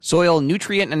Soil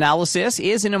nutrient analysis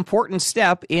is an important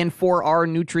step in 4R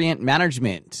nutrient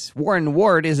management. Warren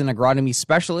Ward is an agronomy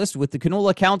specialist with the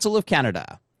Canola Council of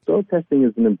Canada. Soil testing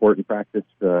is an important practice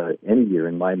any year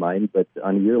in my mind, but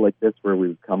on a year like this where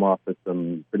we've come off of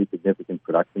some pretty significant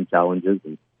production challenges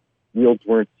and yields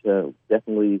weren't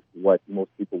definitely what most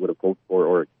people would have hoped for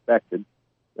or expected,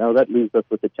 now that leaves us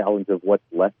with the challenge of what's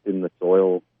left in the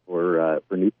soil for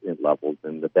nutrient levels,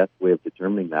 and the best way of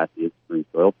determining that is through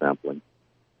soil sampling.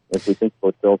 If we think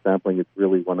about soil sampling, it's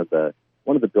really one of the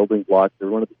building blocks or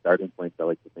one of the starting points I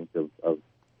like to think of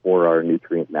for our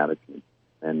nutrient management.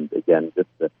 And again, just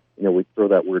we throw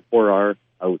that word 4R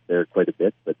out there quite a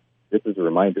bit, but this is a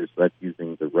reminder. So that's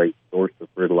using the right source of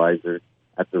fertilizer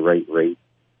at the right rate,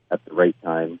 at the right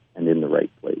time, and in the right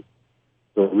place.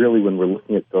 So really, when we're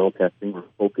looking at soil testing, we're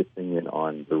focusing in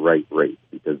on the right rate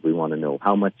because we want to know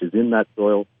how much is in that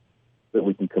soil so that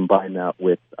we can combine that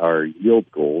with our yield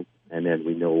goals, and then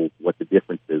we know what the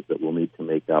difference is that we'll need to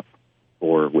make up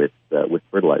for with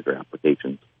fertilizer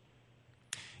applications.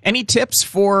 Any tips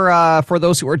for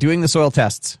those who are doing the soil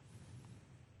tests?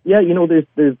 Yeah,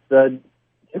 there's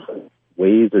different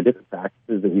ways or different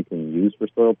practices that you can use for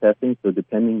soil testing. So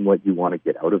depending what you want to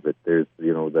get out of it, there's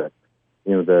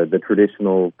the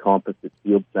traditional composite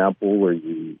field sample where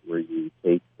you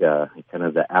take kind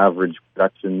of the average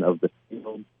production of the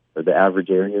field or the average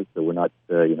areas. So we're not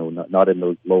not in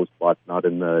those low spots, not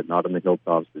in the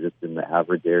hilltops, but just in the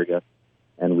average area.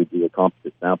 And we do a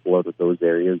composite sample out of those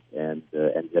areas and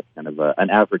get kind of an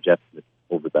average estimate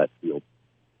over that field.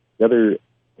 The other,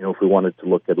 if we wanted to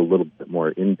look at a little bit more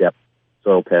in-depth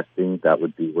soil testing, that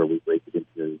would be where we break it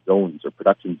into zones or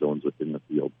production zones within the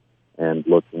field and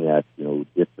looking at,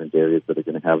 different areas that are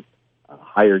going to have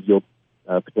higher yield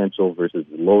potential versus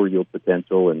lower yield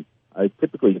potential. And I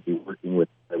typically be working with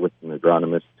an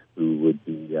agronomist who would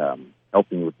be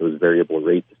helping with those variable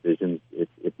rate decisions if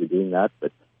you're doing that.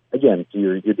 But again, so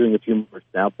you're doing a few more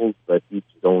samples, but each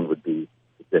zone would be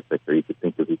specific, or you could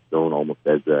think of each zone almost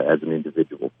as an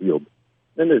individual field.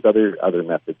 Then there's other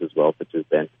methods as well, such as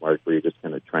benchmark, where you're just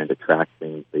kind of trying to track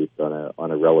things based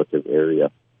on a relative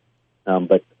area.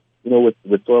 But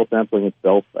with soil sampling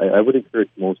itself, I would encourage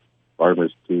most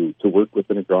farmers to work with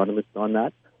an agronomist on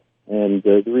that. And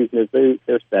the reason is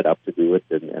they're set up to do it,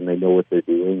 and they know what they're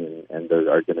doing, and they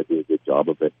are going to do a good job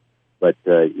of it. But,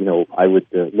 I would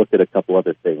look at a couple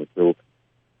other things. So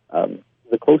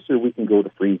the closer we can go to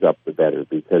freeze up, the better,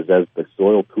 because as the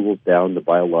soil cools down, the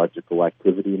biological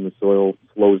activity in the soil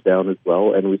slows down as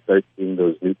well, and we start seeing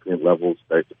those nutrient levels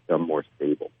start to become more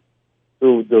stable.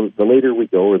 So the later we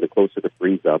go or the closer to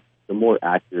freeze up, the more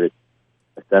accurate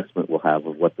assessment we'll have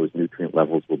of what those nutrient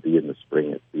levels will be in the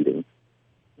spring at seeding.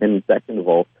 And second of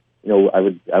all,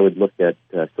 I would look at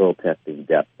soil testing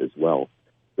depth as well.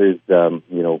 There's,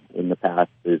 in the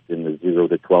past, there's been the 0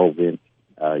 to 12 inch,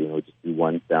 just do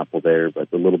one sample there, but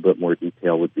a little bit more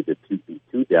detail would be the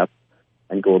 2C2 depth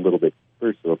and go a little bit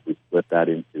deeper. So if we split that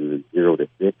into 0 to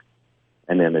 6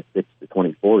 and then a 6 to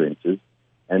 24 inches.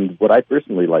 And what I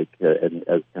personally like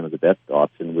as kind of the best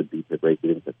option would be to break it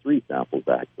into 3 samples,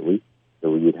 actually.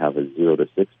 So you'd have a 0 to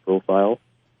 6 profile,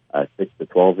 a 6 to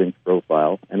 12 inch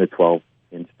profile, and a 12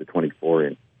 inch to 24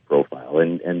 inch profile.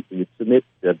 And so you submit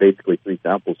basically 3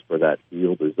 samples for that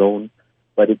field or zone,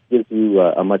 but it gives you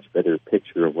a much better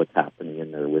picture of what's happening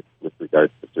in there with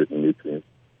regards to certain nutrients.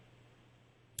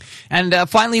 And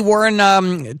finally, Warren,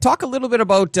 talk a little bit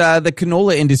about the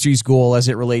canola industry's goal as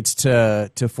it relates to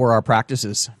 4R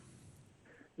practices.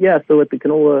 Yeah, so at the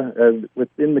canola,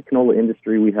 within the canola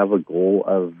industry, we have a goal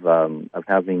of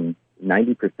having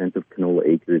 90% of canola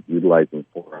acres utilizing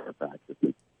 4R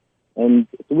practices. And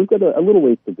so we've got a little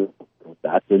ways to go with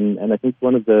that. And I think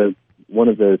one of the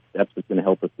steps that's going to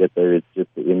help us get there is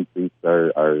just to increase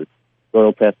our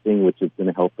soil testing, which is going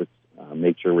to help us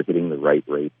make sure we're hitting the right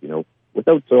rate.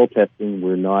 Without soil testing,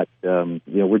 we're not,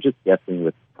 we're just guessing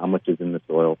with how much is in the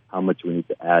soil, how much we need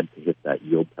to add to hit that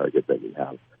yield target that we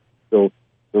have. So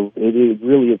it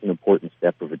really is an important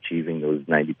step of achieving those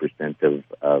 90%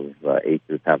 of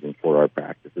acres having 4R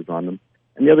practices on them.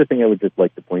 And the other thing I would just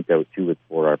like to point out too with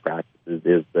 4R practices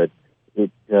is that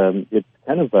it's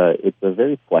a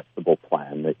very flexible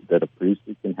plan that a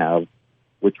producer can have,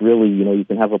 which really, you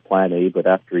can have a plan A, but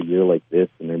after a year like this,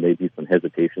 and there may be some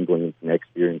hesitation going into next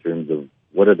year in terms of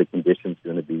what are the conditions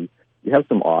going to be, you have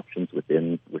some options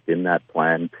within that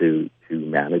plan to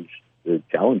manage the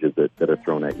challenges that are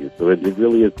thrown at you. So it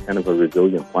really is kind of a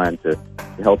resilient plan to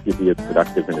help you be as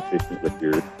productive and efficient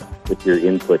with your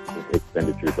input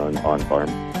expenditures on farm.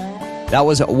 That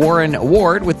was Warren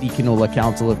Ward with the Canola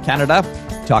Council of Canada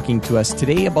talking to us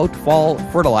today about fall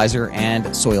fertilizer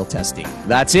and soil testing.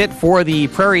 That's it for the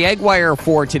Prairie Ag Wire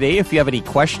for today. If you have any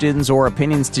questions or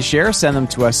opinions to share, send them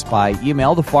to us by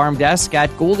email,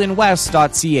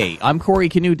 thefarmdesk@goldenwest.ca. I'm Corey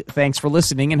Canute. Thanks for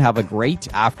listening and have a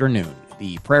great afternoon.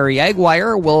 The Prairie Ag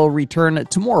Wire will return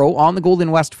tomorrow on the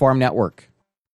Golden West Farm Network.